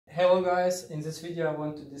Hello guys, in this video I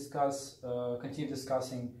want to continue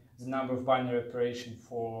discussing the number of binary operation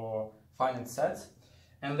for finite sets,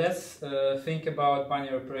 and let's think about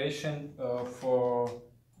binary operation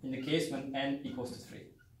in the case when n equals to 3.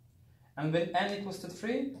 And when n equals to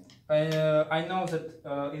 3, I know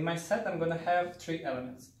that in my set I'm going to have 3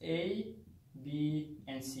 elements, A, B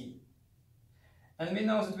and C. And we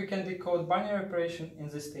know that we can decode binary operation in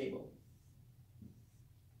this table.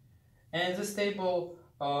 And in this table,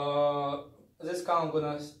 this column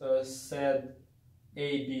gonna set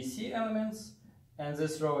A, B, C elements, and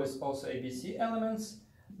this row is also A, B, C elements.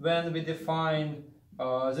 When we define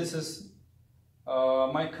my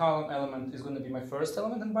column element is going to be my first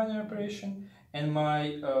element in binary operation, and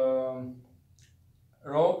my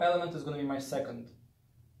row element is going to be my second.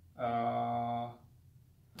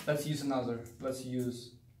 Let's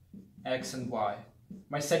use X and Y,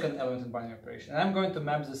 my second element in binary operation, and I'm going to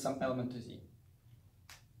map this some element to Z.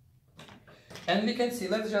 And we can see,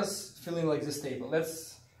 let's just fill in like this table.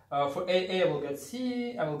 Let's for A I will get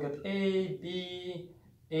C, I will get A, B,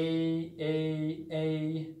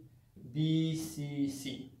 A, B, C,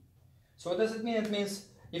 C. So what does it mean? It means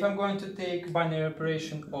if I'm going to take binary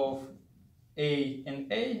operation of A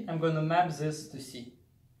and A, I'm going to map this to C.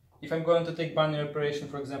 If I'm going to take binary operation,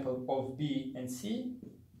 for example, of B and C,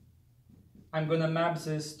 I'm going to map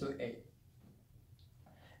this to A.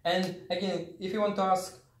 And again, if you want to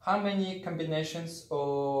ask how many combinations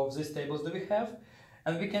of these tables do we have,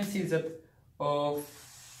 and we can see that for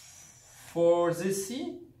this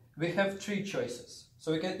C, we have 3 choices.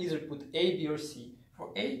 So we can either put A, B or C. For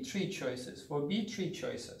A, 3 choices. For B, 3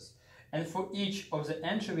 choices. And for each of the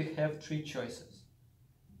entry, we have 3 choices.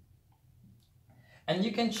 And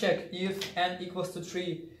you can check if n equals to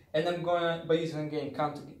 3, and I'm going to, by using again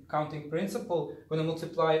counting principle, when I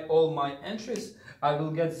multiply all my entries, I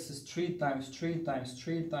will get this is 3 times 3 times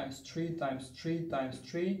 3 times 3 times 3 times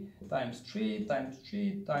 3 times 3 times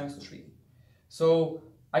 3 times 3. So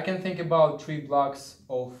I can think about 3 blocks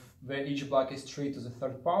of where each block is 3 to the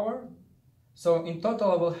 3rd power. So in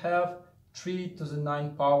total I will have 3 to the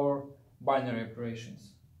 9th power binary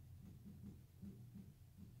operations.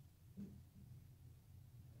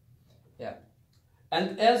 Yeah.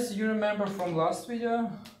 And as you remember from last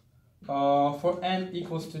video, for n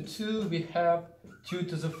equals to 2, we have 2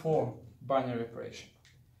 to the 4 binary operation.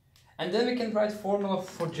 And then we can write formula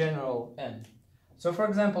for general n. So for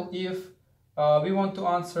example, if we want to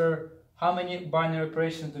answer how many binary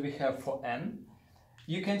operations do we have for n,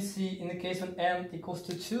 you can see in the case when n equals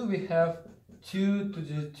to 2, we have 2 to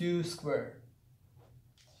the 2 squared.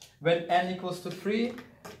 When n equals to 3,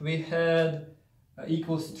 we had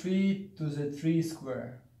equals 3 to the 3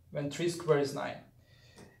 squared, when 3 squared is 9.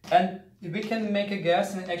 And we can make a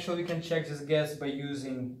guess, and actually we can check this guess by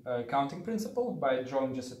using counting principle, by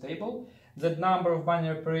drawing just a table. The number of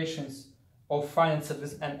binary operations of finite set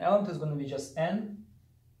with n element is going to be just n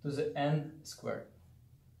to the n squared.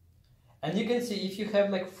 And you can see if you have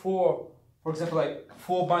like 4, for example, like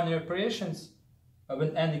 4 binary operations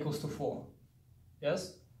when n equals to 4,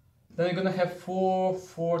 yes? Then you're going to have 4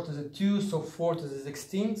 to the 2, so 4 to the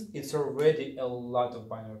 16th, it's already a lot of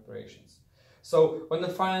binary operations. So on the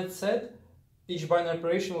finite set, each binary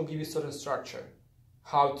operation will give you certain structure.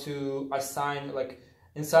 How to assign, like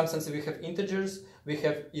in some sense we have integers, we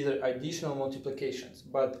have either addition or multiplications.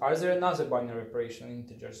 But are there another binary operation in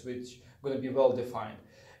integers which are going to be well defined?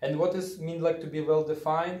 And what does it mean like to be well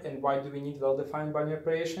defined, and why do we need well defined binary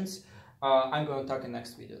operations? I'm going to talk in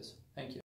next videos. Thank you.